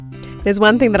There's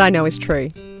one thing that I know is true.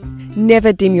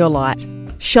 Never dim your light.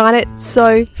 Shine it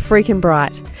so freaking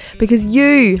bright. Because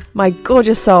you, my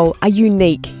gorgeous soul, are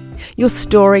unique. Your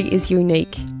story is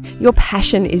unique. Your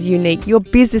passion is unique. Your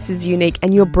business is unique.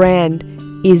 And your brand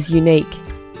is unique.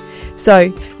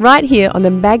 So, right here on the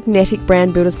Magnetic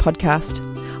Brand Builders podcast,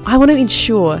 I want to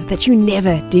ensure that you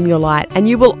never dim your light and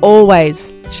you will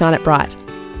always shine it bright.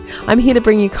 I'm here to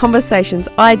bring you conversations,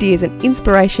 ideas and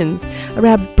inspirations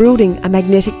around building a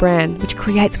magnetic brand which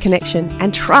creates connection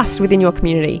and trust within your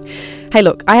community. Hey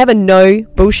look, I have a no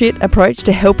bullshit approach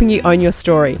to helping you own your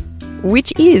story,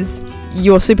 which is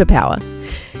your superpower.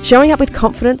 Showing up with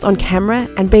confidence on camera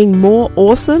and being more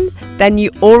awesome than you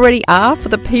already are for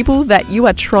the people that you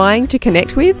are trying to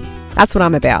connect with, that's what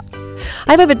I'm about.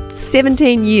 I have over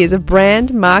 17 years of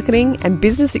brand, marketing and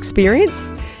business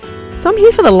experience, so I'm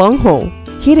here for the long haul,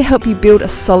 here to help you build a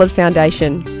solid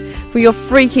foundation for your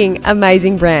freaking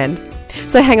amazing brand.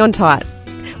 So hang on tight.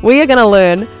 We are going to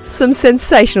learn some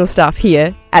sensational stuff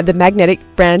here at the Magnetic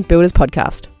Brand Builders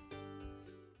podcast.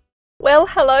 Well,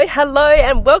 hello,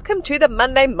 and welcome to the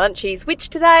Monday Munchies, which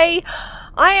today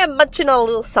I am munching on a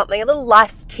little something, a little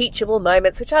life's teachable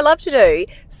moments, which I love to do,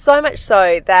 so much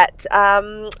so that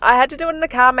I had to do it in the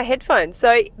car on my headphones.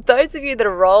 So those of you that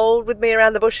have rolled with me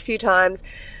around the bush a few times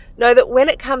know that when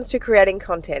it comes to creating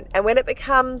content and when it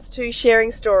comes to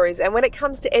sharing stories and when it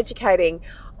comes to educating,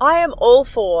 I am all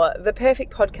for the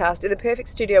perfect podcast in the perfect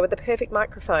studio with the perfect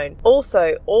microphone.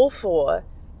 Also, all for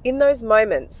in those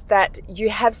moments that you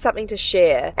have something to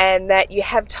share and that you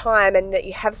have time and that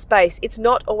you have space. It's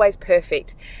not always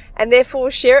perfect, and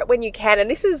therefore share it when you can. And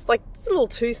this is like, it's a little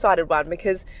two-sided one,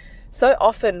 because so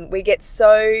often we get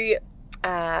so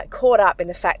caught up in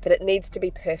the fact that it needs to be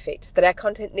perfect, that our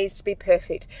content needs to be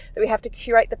perfect, that we have to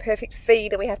curate the perfect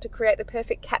feed and we have to create the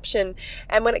perfect caption,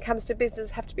 and when it comes to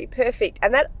business have to be perfect.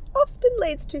 And that often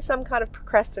leads to some kind of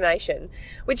procrastination,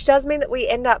 which does mean that we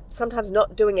end up sometimes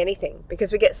not doing anything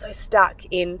because we get so stuck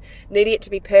in needing it to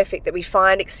be perfect that we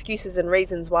find excuses and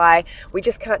reasons why we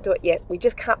just can't do it yet, we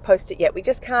just can't post it yet, we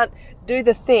just can't do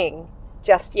the thing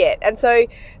just yet. And so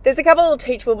there's a couple of little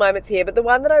teachable moments here, but the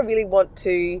one that I really want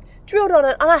to drill on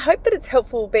it, and I hope that it's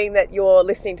helpful, being that you're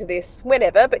listening to this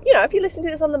whenever, but you know, if you listen to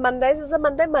this on the Mondays as a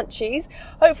Monday Munchies,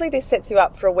 hopefully this sets you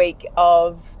up for a week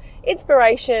of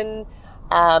inspiration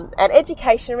and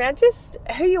education around just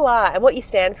who you are and what you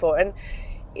stand for. And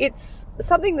it's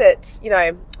something that, you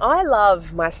know, I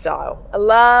love my style. I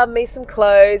love me some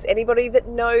clothes. Anybody that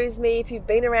knows me, if you've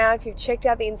been around, if you've checked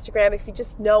out the Instagram, if you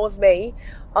just know of me,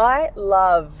 I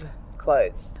love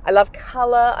clothes. I love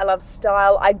colour. I love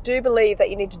style. I do believe that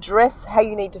you need to dress how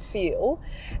you need to feel,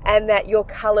 and that your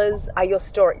colours are your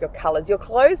story. Your colours, your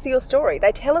clothes are your story.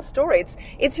 They tell a story.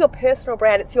 It's your personal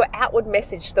brand. It's your outward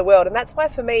message to the world. And that's why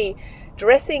for me,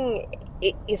 dressing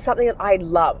is something that I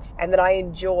love and that I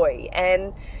enjoy.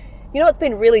 And you know, it's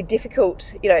been really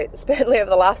difficult, you know, certainly over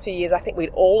the last few years. I think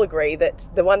we'd all agree that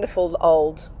the wonderful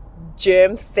old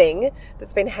germ thing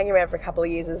that's been hanging around for a couple of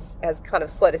years has kind of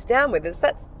slowed us down with us.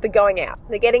 That's the going out,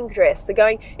 the getting dressed,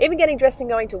 even getting dressed and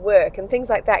going to work and things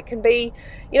like that can be,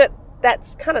 you know,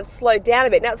 that's kind of slowed down a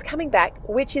bit. Now it's coming back,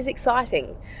 which is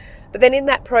exciting. But then in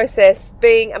that process,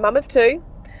 being a mum of two,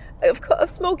 of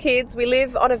small kids, we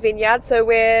live on a vineyard, so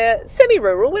we're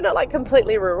semi-rural. We're not like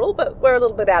completely rural, but we're a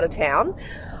little bit out of town.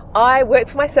 I work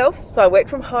for myself, so I work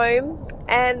from home,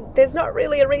 and there's not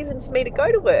really a reason for me to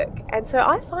go to work. And so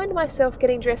I find myself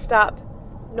getting dressed up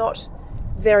not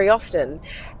very often.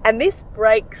 And this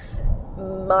breaks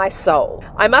my soul.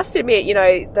 I must admit, you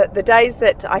know, the days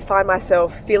that I find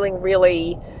myself feeling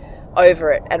really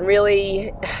over it and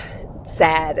really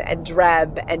sad and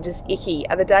drab and just icky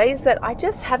are the days that I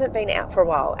just haven't been out for a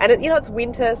while. And you know, it's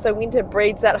winter, so winter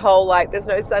breeds that whole, like, there's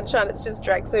no sunshine, it's just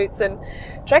tracksuits. And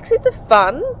tracksuits are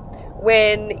fun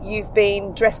when you've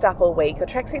been dressed up all week, or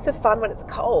tracksuits are fun when it's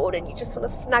cold and you just want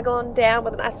to snuggle on down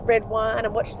with a nice red wine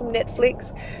and watch some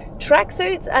Netflix.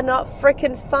 Tracksuits are not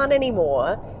freaking fun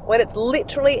anymore when it's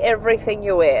literally everything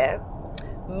you wear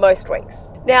most weeks.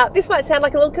 Now, this might sound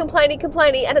like a little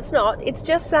complainy, and it's not. It's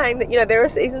just saying that, you know, there are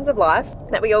seasons of life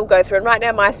that we all go through. And right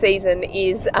now, my season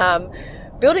is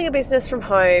building a business from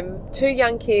home, 2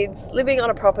 young kids, living on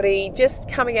a property,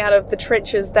 just coming out of the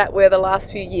trenches that were the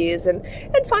last few years and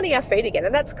finding our feet again.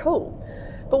 And that's cool.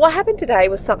 But what happened today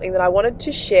was something that I wanted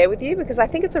to share with you, because I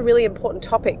think it's a really important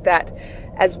topic that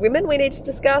as women we need to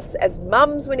discuss, as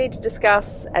mums we need to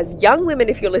discuss, as young women,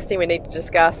 if you're listening, we need to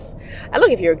discuss. And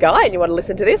look, if you're a guy and you want to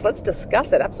listen to this, let's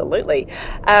discuss it, absolutely.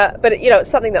 But, you know, it's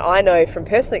something that I know from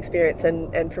personal experience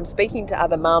and from speaking to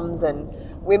other mums and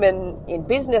women in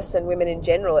business and women in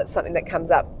general, it's something that comes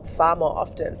up far more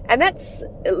often. And that's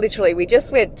literally, we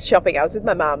just went shopping. I was with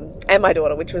my mum and my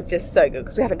daughter, which was just so good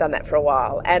because we haven't done that for a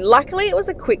while. And luckily it was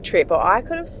a quick trip, or I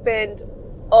could have spent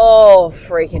all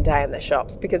freaking day in the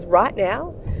shops, because right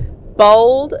now,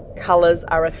 bold colours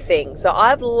are a thing. So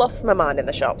I've lost my mind in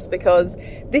the shops because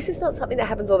this is not something that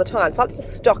happens all the time. So I like to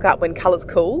stock up when colour's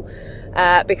cool,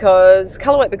 because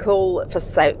colour won't be cool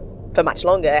for much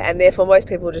longer, and therefore most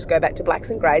people will just go back to blacks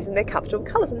and greys and they're comfortable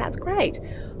colours, and that's great.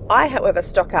 I, however,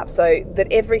 stock up so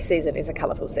that every season is a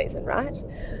colourful season, right?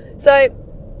 So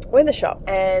we're in the shop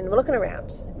and we're looking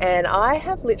around, and I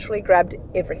have literally grabbed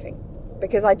everything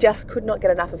because I just could not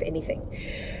get enough of anything.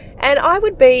 And I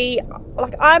would be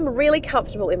like, I'm really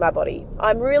comfortable in my body.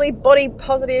 I'm really body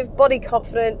positive, body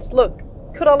confident. Look,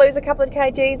 could I lose a couple of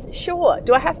kgs? Sure.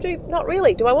 Do I have to? Not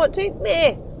really. Do I want to?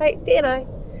 Meh. Hey, you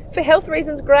know, for health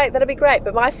reasons, great, that'll be great.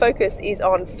 But my focus is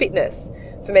on fitness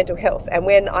for mental health. And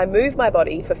when I move my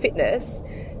body for fitness,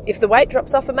 if the weight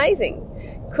drops off,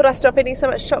 amazing. Could I stop eating so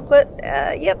much chocolate?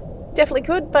 Yep, definitely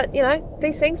could. But, you know,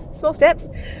 these things, small steps.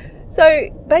 So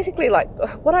basically, like,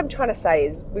 what I'm trying to say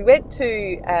is we went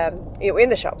to, we're in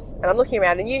the shops, and I'm looking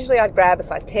around, and usually I'd grab a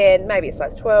size 10, maybe a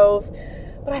size 12.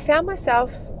 But I found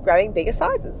myself grabbing bigger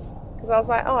sizes because I was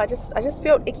like, oh, I just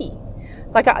felt icky.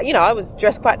 Like, I was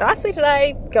dressed quite nicely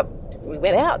today. We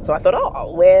went out, so I thought, oh,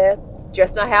 I'll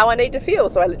dress now how I need to feel.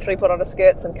 So I literally put on a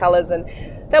skirt, some colours, and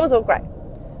that was all great.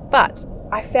 But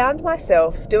I found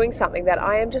myself doing something that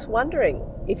I am just wondering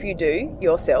if you do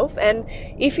yourself. And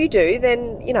if you do,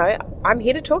 then, I'm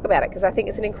here to talk about it because I think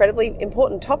it's an incredibly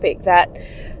important topic that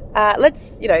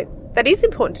that is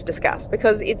important to discuss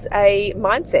because it's a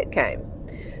mindset game.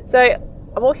 So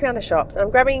I'm walking around the shops and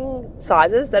I'm grabbing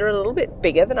sizes that are a little bit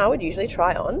bigger than I would usually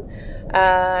try on.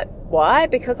 Why?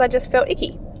 Because I just felt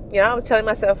icky. I was telling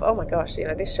myself, oh my gosh,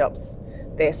 this shop's,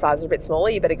 their size is a bit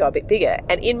smaller, you better go a bit bigger.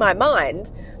 And in my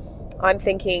mind, I'm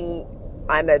thinking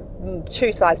I'm a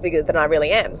 2 size bigger than I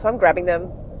really am. So I'm grabbing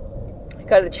them,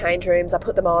 go to the change rooms, I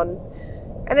put them on,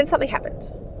 and then something happened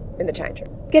in the change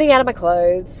room. Getting out of my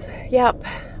clothes, yep,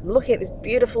 I'm looking at this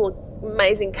beautiful,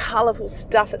 amazing, colourful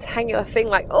stuff that's hanging on a thing,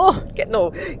 like, getting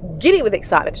all giddy with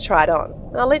excitement to try it on.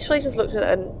 And I literally just looked at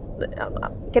it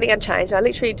and getting unchanged. I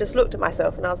literally just looked at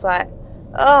myself and I was like,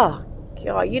 oh,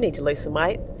 God, you need to lose some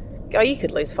weight. Oh, you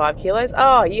could lose 5 kilos.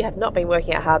 Oh, you have not been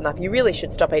working out hard enough. You really should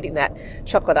stop eating that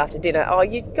chocolate after dinner. Oh,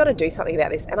 you've got to do something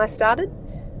about this. And I started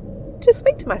to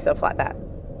speak to myself like that.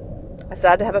 I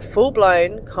started to have a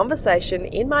full-blown conversation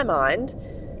in my mind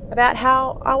about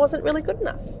how I wasn't really good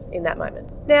enough in that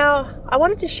moment. Now, I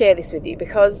wanted to share this with you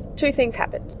because 2 things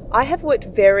happened. I have worked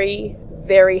very,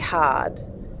 very hard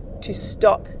to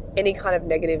stop any kind of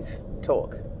negative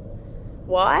talk.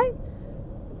 Why?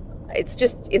 It's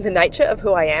just in the nature of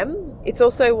who I am. It's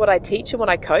also what I teach and what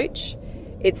I coach.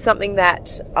 It's something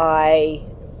that I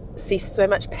see so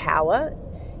much power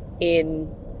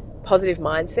in positive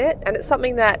mindset. And it's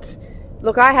something that,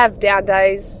 look, I have down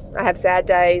days, I have sad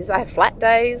days, I have flat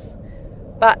days,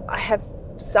 but I have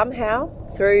somehow,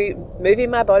 through moving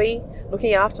my body,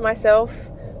 looking after myself,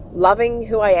 loving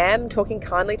who I am, talking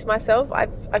kindly to myself,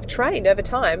 I've trained over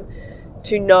time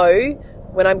to know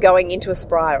when I'm going into a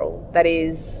spiral that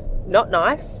is not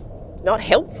nice, not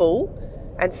helpful,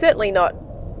 and certainly not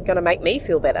going to make me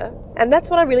feel better. And that's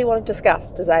what I really want to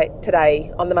discuss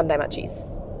today on the Monday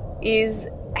Munchies, is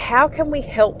how can we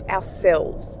help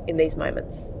ourselves in these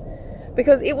moments?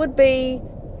 Because it would be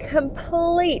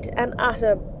complete and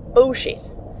utter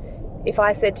bullshit if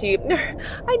I said to you, no,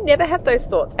 I never have those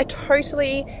thoughts. I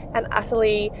totally and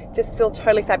utterly just feel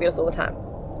totally fabulous all the time.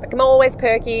 Like, I'm always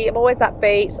perky, I'm always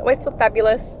upbeat, always feel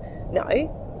fabulous. No,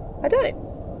 I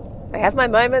don't. I have my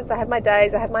moments, I have my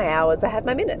days, I have my hours, I have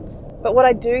my minutes. But what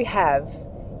I do have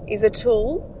is a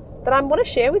tool that I want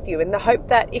to share with you in the hope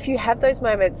that if you have those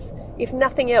moments, if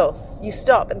nothing else, you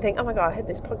stop and think, oh my God, I heard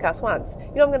this podcast once. You know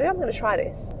what I'm going to do? I'm going to try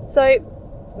this. So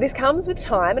this comes with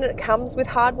time and it comes with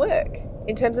hard work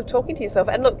in terms of talking to yourself.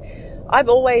 And look, I've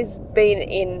always been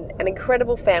in an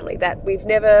incredible family that we've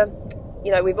never,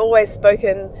 we've always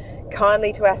spoken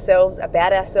kindly to ourselves,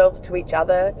 about ourselves, to each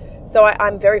other. So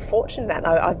I'm very fortunate that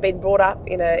I've been brought up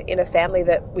in a family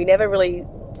that we never really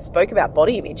spoke about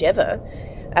body image ever.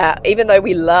 Even though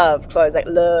we love clothes, like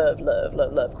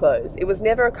love clothes. It was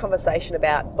never a conversation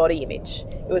about body image.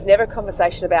 It was never a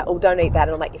conversation about, oh, don't eat that,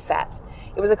 it'll make you fat.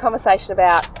 It was a conversation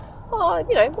about, oh,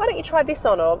 why don't you try this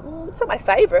on? Or it's not my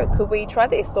favourite, could we try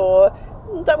this? Or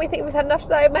don't we think we've had enough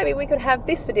today? Maybe we could have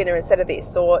this for dinner instead of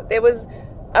this. Or there was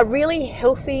a really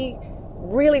healthy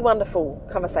really wonderful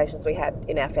conversations we had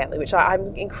in our family, which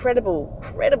I'm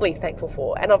incredibly thankful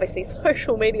for. And obviously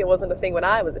social media wasn't a thing when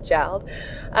I was a child.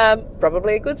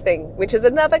 Probably a good thing, which is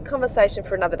another conversation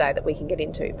for another day that we can get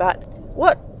into. But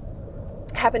what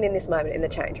happened in this moment in the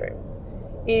change room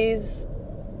is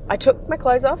I took my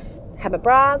clothes off, had my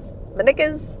bras, my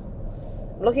knickers,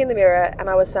 I'm looking in the mirror, and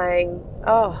I was saying,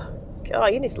 oh,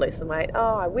 God, you need to lose some weight.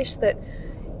 Oh, I wish that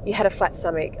you had a flat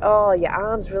stomach. Oh, your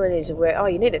arms really need to work. Oh,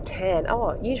 you need a tan.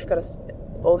 Oh, you've got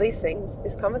all these things.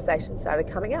 This conversation started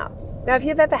coming up. Now, if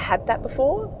you've ever had that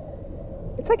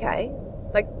before, it's okay.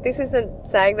 Like, this isn't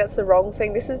saying that's the wrong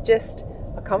thing. This is just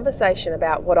a conversation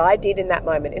about what I did in that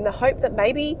moment, in the hope that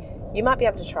maybe you might be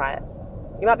able to try it.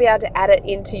 You might be able to add it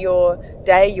into your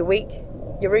day, your week,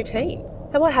 your routine.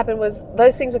 And what happened was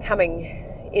those things were coming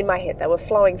in my head. They were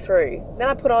flowing through. Then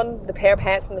I put on the pair of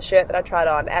pants and the shirt that I tried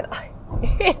on, and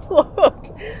it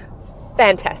looked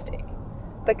fantastic.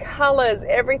 The colours,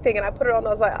 everything, and I put it on and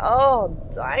I was like, oh,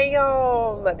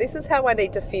 damn, this is how I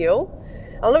need to feel.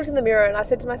 I looked in the mirror and I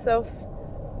said to myself,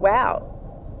 wow,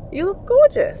 you look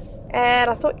gorgeous. And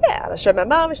I thought, yeah, and I showed my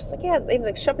mum, and she was like, yeah, even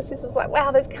the shop assistant was like,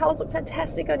 wow, those colours look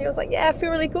fantastic on you. I was like, yeah, I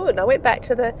feel really good. And I went back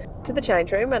to the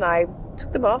change room and I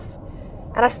took them off,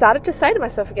 and I started to say to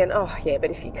myself again, oh yeah,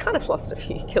 but if you kind of lost a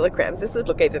few kilograms, this would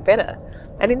look even better.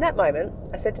 And in that moment,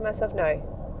 I said to myself, no,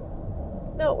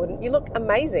 it wouldn't. You look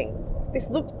amazing. This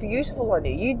looks beautiful on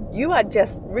you. You are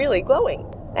just really glowing.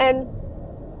 And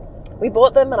we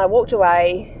bought them and I walked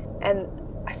away, and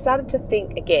I started to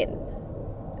think again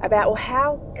about, well,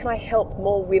 how can I help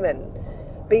more women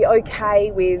be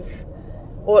okay with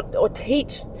or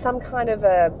teach some kind of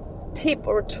a tip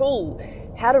or a tool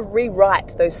how to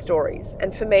rewrite those stories.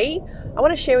 And for me, I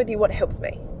want to share with you what helps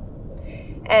me.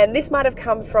 And this might have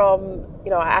come from,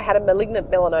 I had a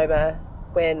malignant melanoma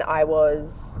when I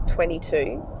was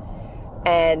 22,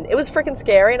 and it was freaking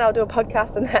scary, and I'll do a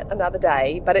podcast on that another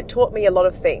day, but it taught me a lot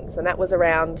of things, and that was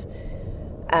around,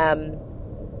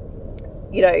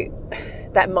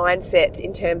 that mindset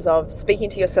in terms of speaking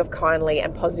to yourself kindly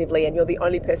and positively, and you're the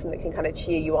only person that can kind of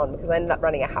cheer you on, because I ended up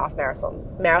running a half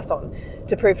marathon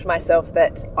to prove to myself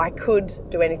that I could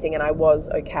do anything and I was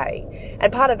okay.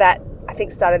 And part of that, I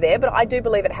think, started there, but I do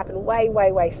believe it happened way,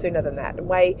 way, way sooner than that, and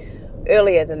way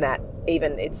earlier than that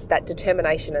even. It's that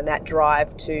determination and that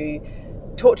drive to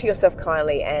talk to yourself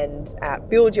kindly and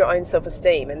build your own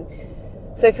self-esteem.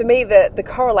 And so for me, the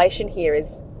correlation here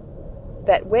is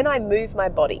that when I move my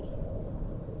body,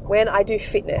 when I do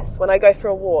fitness, when I go for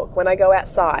a walk, when I go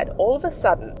outside, all of a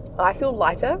sudden I feel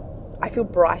lighter, I feel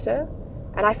brighter,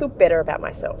 and I feel better about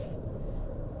myself.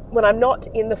 When I'm not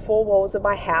in the four walls of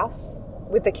my house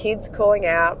with the kids calling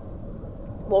out,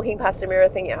 walking past a mirror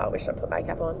thinking, oh, I wish I put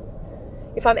makeup on.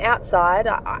 If I'm outside,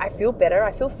 I feel better,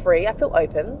 I feel free, I feel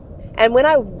open. And when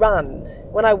I run,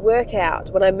 when I work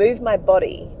out, when I move my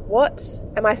body, what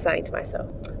am I saying to myself?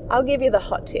 I'll give you the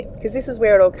hot tip, because this is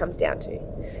where it all comes down to.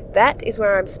 That is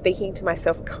where I'm speaking to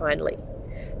myself kindly.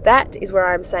 That is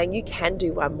where I'm saying, you can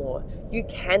do one more. You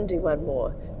can do one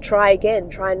more. Try again.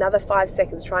 Try another 5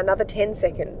 seconds. Try another 10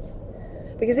 seconds.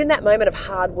 Because in that moment of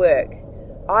hard work,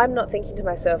 I'm not thinking to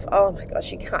myself, oh my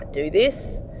gosh, you can't do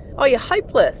this. Oh, you're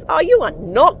hopeless. Oh, you are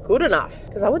not good enough.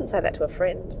 Because I wouldn't say that to a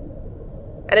friend.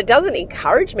 And it doesn't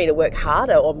encourage me to work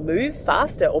harder or move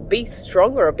faster or be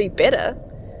stronger or be better.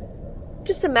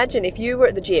 Just imagine if you were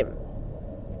at the gym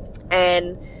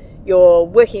and you're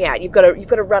working out, you've got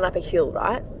to run up a hill,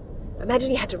 right?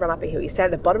 Imagine you had to run up a hill. You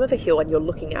stand at the bottom of a hill and you're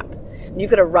looking up, and you've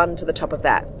got to run to the top of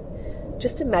that.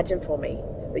 Just imagine for me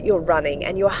that you're running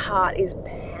and your heart is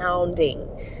pounding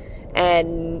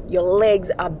and your legs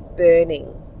are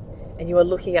burning, and you are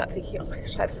looking up thinking, oh my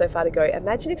gosh, I have so far to go.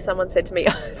 Imagine if someone said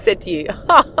to you,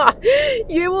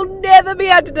 you will never be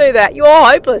able to do that. You're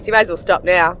hopeless. You may as well stop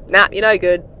now. Nah, you're no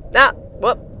good. Nah,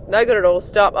 what? No good at all.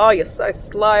 Stop. Oh, you're so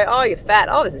slow. Oh, you're fat.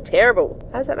 Oh, this is terrible.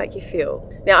 How does that make you feel?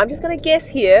 Now, I'm just going to guess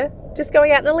here, just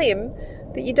going out on a limb,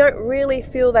 that you don't really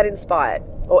feel that inspired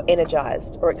or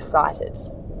energized or excited.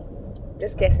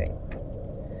 Just guessing.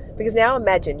 Because now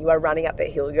imagine you are running up that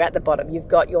hill. You're at the bottom. You've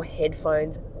got your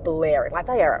headphones blaring. Like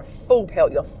they are at full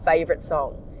pelt, your favorite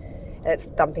song. And it's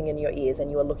thumping in your ears, and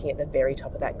you are looking at the very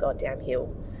top of that goddamn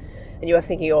hill. And you are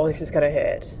thinking, oh, this is going to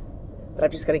hurt. But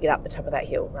I've just got to get up the top of that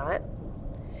hill, right?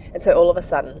 And so all of a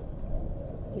sudden,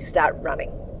 you start running,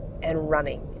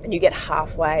 and you get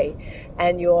halfway,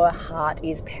 and your heart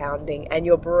is pounding, and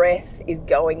your breath is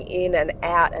going in and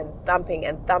out and thumping,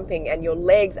 and your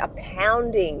legs are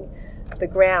pounding the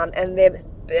ground, and they're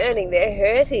burning, they're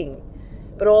hurting.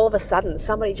 But all of a sudden,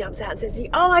 somebody jumps out and says,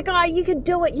 oh my God, you can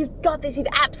do it. You've got this. You've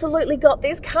absolutely got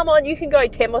this. Come on, you can go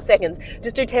 10 more seconds.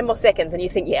 Just do 10 more seconds. And you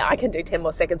think, yeah, I can do 10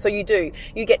 more seconds. So you do.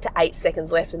 You get to 8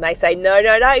 seconds left and they say, no,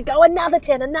 go another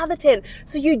 10.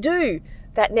 So you do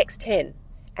that next 10.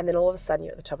 And then all of a sudden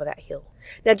you're at the top of that hill.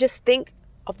 Now just think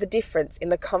of the difference in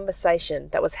the conversation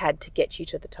that was had to get you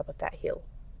to the top of that hill.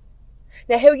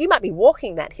 Now, hell, you might be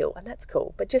walking that hill, and that's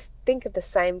cool, but just think of the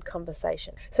same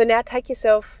conversation. So now take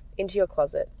yourself into your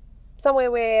closet,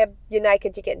 somewhere where you're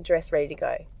naked, you're getting dressed, ready to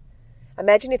go.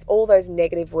 Imagine if all those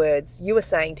negative words you were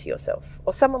saying to yourself,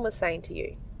 or someone was saying to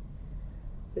you.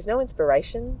 There's no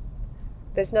inspiration,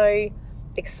 there's no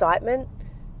excitement,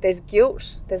 there's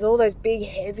guilt, there's all those big,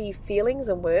 heavy feelings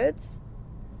and words.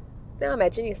 Now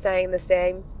imagine you're staying in the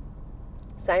same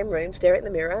room, staring in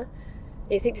the mirror,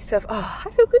 and you think to yourself, oh, I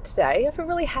feel good today. I feel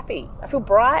really happy. I feel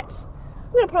bright.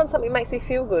 I'm going to put on something that makes me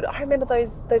feel good. I remember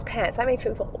those pants. They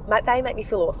make me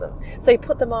feel awesome. So you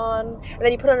put them on, and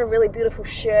then you put on a really beautiful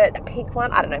shirt, a pink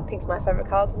one. I don't know, pink's my favourite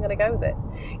colour, so I'm going to go with it.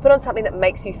 You put on something that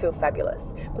makes you feel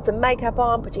fabulous. Put some makeup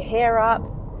on, put your hair up.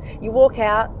 You walk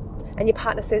out, and your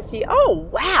partner says to you, oh,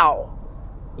 wow,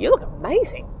 you look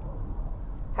amazing.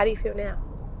 How do you feel now?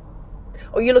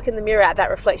 Or you look in the mirror at that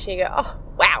reflection, you go, oh,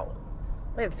 wow,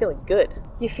 I'm feeling good.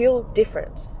 You feel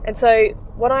different. And so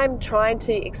what I'm trying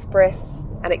to express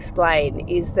and explain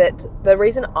is that the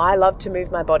reason I love to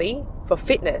move my body for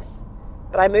fitness,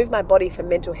 but I move my body for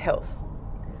mental health.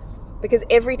 Because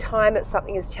every time that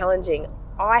something is challenging,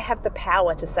 I have the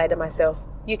power to say to myself,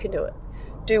 you can do it.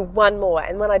 Do one more.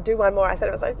 And when I do one more, I say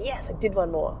to myself, yes, I did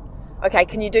one more. Okay,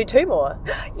 can you do 2 more?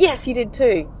 Yes, you did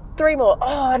 2. 3 more.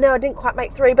 Oh, no, I didn't quite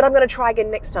make 3, but I'm going to try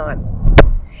again next time.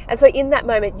 And so in that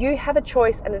moment, you have a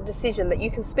choice and a decision that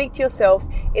you can speak to yourself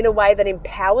in a way that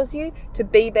empowers you to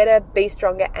be better, be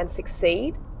stronger, and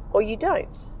succeed, or you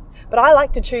don't. But I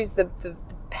like to choose the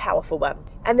powerful one.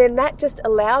 And then that just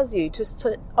allows you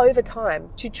to over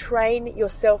time, to train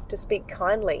yourself to speak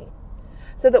kindly,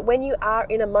 so that when you are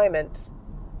in a moment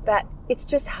that it's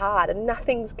just hard and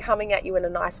nothing's coming at you in a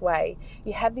nice way,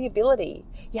 you have the ability,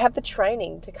 you have the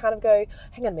training to kind of go,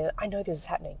 hang on a minute, I know this is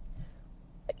happening.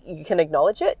 You can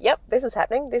acknowledge it. Yep, this is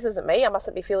happening. This isn't me. I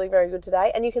mustn't be feeling very good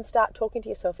today. And you can start talking to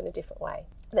yourself in a different way.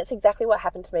 And that's exactly what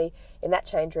happened to me in that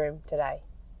change room today.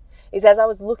 Is as I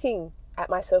was looking at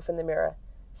myself in the mirror,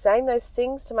 saying those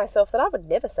things to myself that I would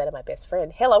never say to my best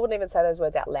friend. Hell, I wouldn't even say those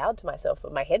words out loud to myself,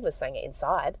 but my head was saying it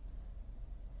inside.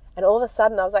 And all of a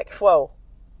sudden I was like, whoa,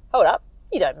 hold up.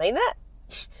 You don't mean that.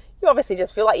 You obviously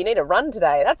just feel like you need a run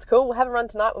today. That's cool. We'll have a run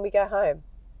tonight when we go home.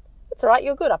 That's all right,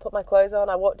 you're good. I put my clothes on,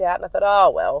 I walked out and I thought,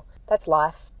 oh, well, that's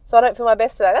life. So I don't feel my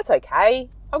best today. That's okay.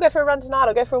 I'll go for a run tonight.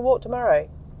 I'll go for a walk tomorrow.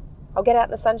 I'll get out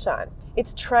in the sunshine.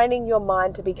 It's training your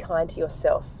mind to be kind to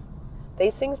yourself.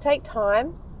 These things take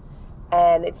time,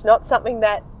 and it's not something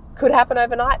that could happen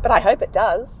overnight, but I hope it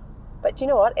does. But you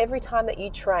know what? Every time that you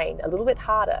train a little bit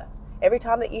harder, every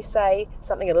time that you say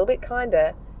something a little bit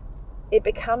kinder, it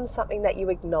becomes something that you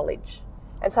acknowledge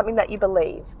and something that you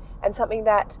believe, and something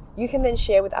that you can then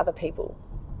share with other people.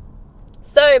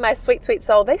 So, my sweet, sweet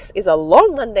soul, this is a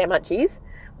long Monday Munchies,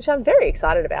 which I'm very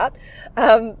excited about.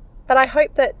 But I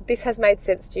hope that this has made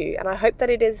sense to you, and I hope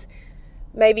that it has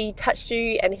maybe touched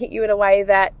you and hit you in a way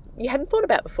that you hadn't thought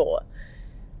about before.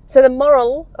 So the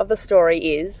moral of the story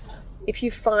is, if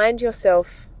you find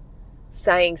yourself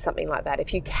saying something like that,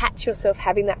 if you catch yourself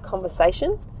having that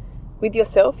conversation with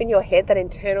yourself in your head, that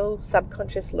internal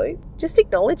subconscious loop, just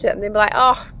acknowledge it and then be like,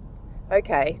 oh,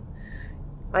 okay,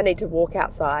 I need to walk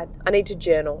outside. I need to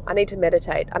journal. I need to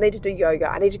meditate. I need to do yoga.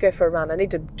 I need to go for a run. I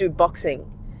need to do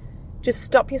boxing. Just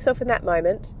stop yourself in that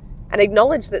moment and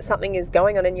acknowledge that something is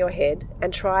going on in your head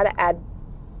and try to add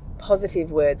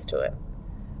positive words to it.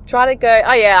 Try to go,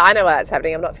 oh yeah, I know why that's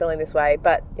happening. I'm not feeling this way.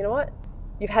 But you know what?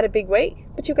 You've had a big week,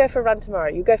 but you'll go for a run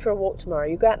tomorrow. You'll go for a walk tomorrow.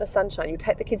 You'll go out in the sunshine. You'll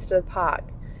take the kids to the park.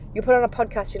 You'll put on a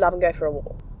podcast you love and go for a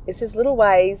walk. It's just little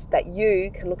ways that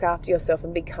you can look after yourself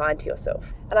and be kind to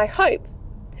yourself. And I hope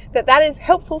that that is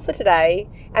helpful for today,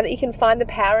 and that you can find the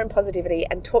power and positivity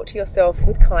and talk to yourself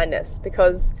with kindness,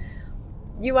 because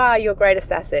you are your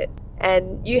greatest asset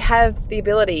and you have the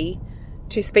ability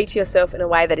to speak to yourself in a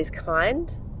way that is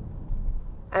kind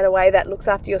and a way that looks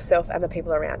after yourself and the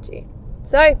people around you.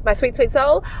 So, my sweet, sweet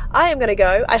soul, I am going to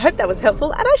go. I hope that was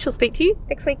helpful, and I shall speak to you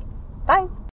next week. Bye.